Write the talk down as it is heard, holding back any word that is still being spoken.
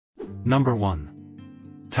Number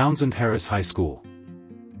 1. Townsend Harris High School.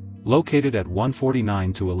 Located at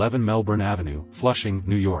 149-11 Melbourne Avenue, Flushing,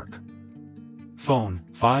 New York. Phone,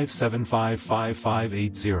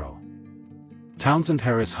 575-5580. Townsend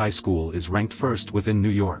Harris High School is ranked first within New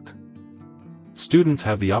York. Students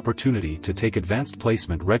have the opportunity to take advanced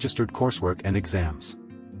placement registered coursework and exams.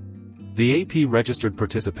 The AP registered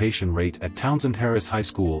participation rate at Townsend Harris High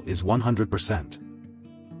School is 100%.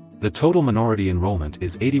 The total minority enrollment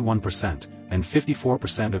is 81%, and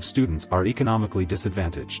 54% of students are economically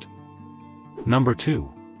disadvantaged. Number 2.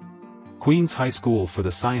 Queens High School for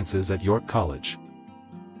the Sciences at York College.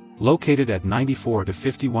 Located at 94 to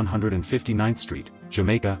 5159th Street,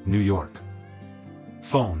 Jamaica, New York.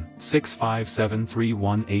 Phone,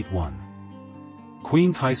 657-3181.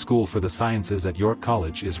 Queens High School for the Sciences at York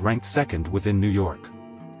College is ranked second within New York.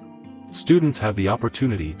 Students have the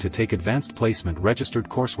opportunity to take advanced placement registered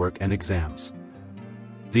coursework and exams.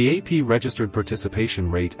 The AP registered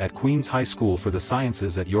participation rate at Queens High School for the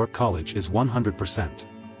Sciences at York College is 100%.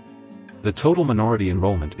 The total minority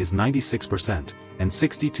enrollment is 96%, and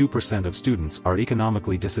 62% of students are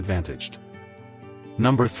economically disadvantaged.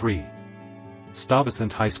 Number 3.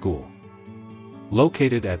 Stuyvesant High School.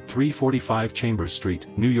 Located at 345 Chambers Street,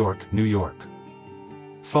 New York, New York.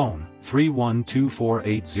 Phone,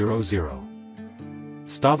 3124800.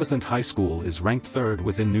 Stuyvesant High School is ranked third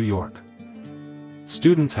within New York.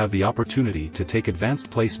 Students have the opportunity to take advanced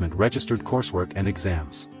placement registered coursework and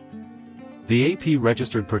exams. The AP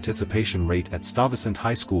registered participation rate at Stuyvesant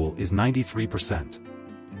High School is 93%.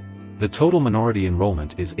 The total minority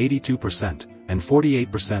enrollment is 82%, and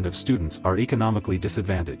 48% of students are economically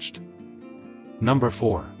disadvantaged. Number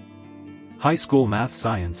 4. High School Math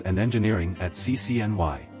Science and Engineering at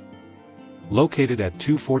CCNY. Located at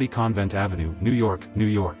 240 Convent Avenue, New York, New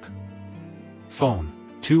York. Phone,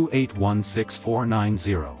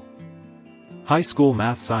 2816490. High School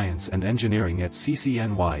Math Science and Engineering at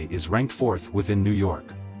CCNY is ranked fourth within New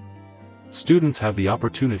York. Students have the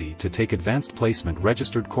opportunity to take advanced placement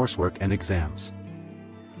registered coursework and exams.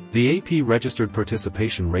 The AP registered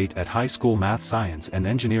participation rate at High School Math Science and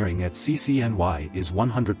Engineering at CCNY is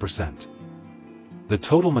 100%. The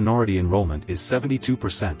total minority enrollment is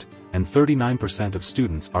 72%, and 39% of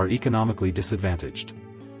students are economically disadvantaged.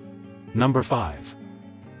 Number 5.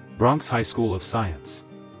 Bronx High School of Science.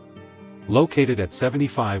 Located at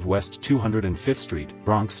 75 West 205th Street,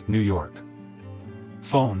 Bronx, New York.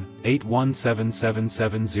 Phone,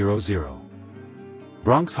 8177700.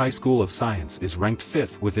 Bronx High School of Science is ranked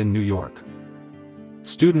fifth within New York.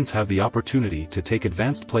 Students have the opportunity to take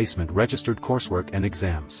advanced placement registered coursework and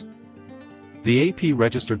exams. The AP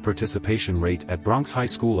registered participation rate at Bronx High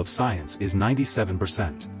School of Science is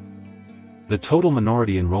 97%. The total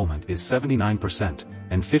minority enrollment is 79%,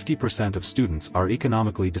 and 50% of students are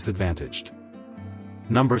economically disadvantaged.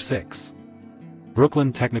 Number 6.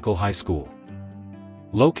 Brooklyn Technical High School.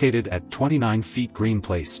 Located at 29 Feet Green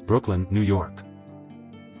Place, Brooklyn, New York.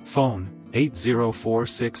 Phone,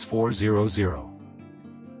 8046400.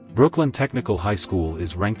 Brooklyn Technical High School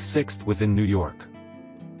is ranked sixth within New York.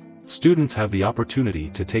 Students have the opportunity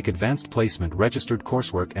to take advanced placement registered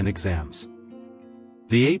coursework and exams.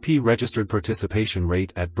 The AP registered participation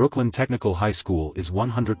rate at Brooklyn Technical High School is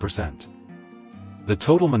 100%. The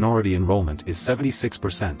total minority enrollment is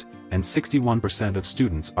 76%, and 61% of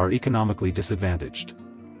students are economically disadvantaged.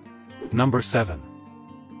 Number 7.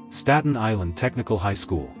 Staten Island Technical High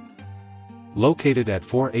School. Located at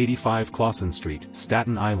 485 Clawson Street,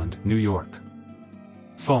 Staten Island, New York.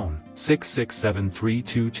 Phone,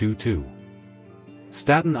 6673222.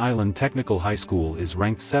 Staten Island Technical High School is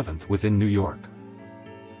ranked 7th within New York.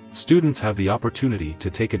 Students have the opportunity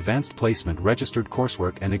to take advanced placement registered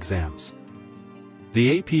coursework and exams.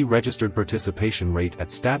 The AP registered participation rate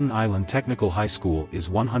at Staten Island Technical High School is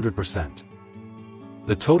 100%.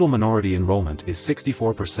 The total minority enrollment is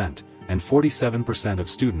 64%, and 47% of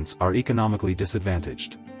students are economically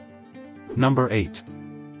disadvantaged. Number 8.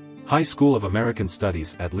 High School of American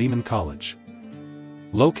Studies at Lehman College.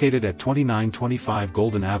 Located at 2925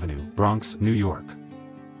 Golden Avenue, Bronx, New York.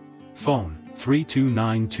 Phone,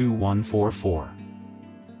 3292144.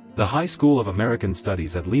 The High School of American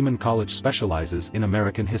Studies at Lehman College specializes in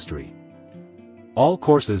American history. All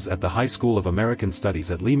courses at the High School of American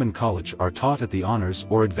Studies at Lehman College are taught at the honors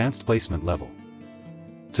or advanced placement level.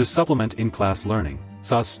 To supplement in-class learning,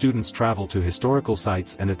 SAS students travel to historical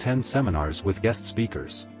sites and attend seminars with guest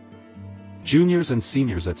speakers. Juniors and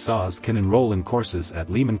seniors at SAS can enroll in courses at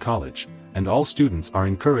Lehman College, and all students are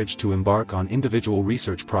encouraged to embark on individual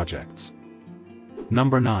research projects.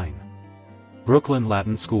 Number 9. Brooklyn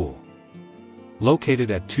Latin School. Located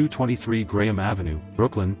at 223 Graham Avenue,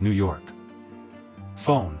 Brooklyn, New York.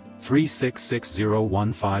 Phone,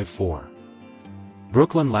 3660154.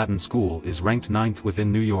 Brooklyn Latin School is ranked 9th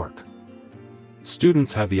within New York.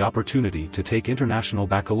 Students have the opportunity to take international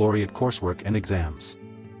baccalaureate coursework and exams.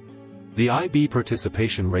 The IB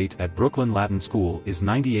participation rate at Brooklyn Latin School is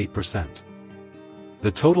 98%.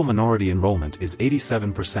 The total minority enrollment is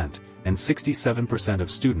 87%, and 67% of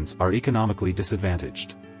students are economically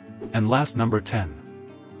disadvantaged. And last, number 10.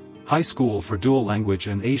 High School for Dual Language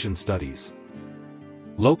and Asian Studies.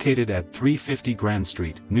 Located at 350 Grand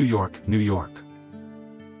Street, New York, New York.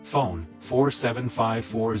 Phone,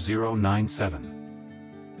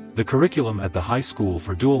 4754097. The curriculum at the High School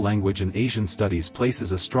for Dual Language and Asian Studies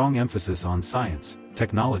places a strong emphasis on science,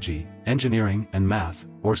 technology, engineering, and math,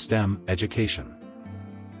 or STEM, education.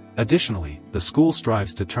 Additionally, the school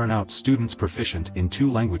strives to turn out students proficient in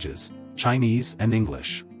 2 languages, Chinese and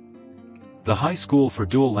English. The High School for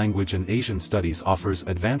Dual Language and Asian Studies offers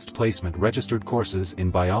advanced placement registered courses in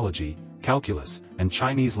biology, calculus, and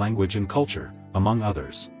Chinese language and culture, among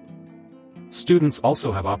others. Students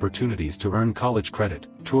also have opportunities to earn college credit,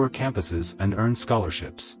 tour campuses, and earn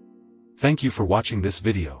scholarships. Thank you for watching this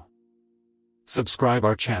video. Subscribe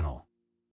our channel.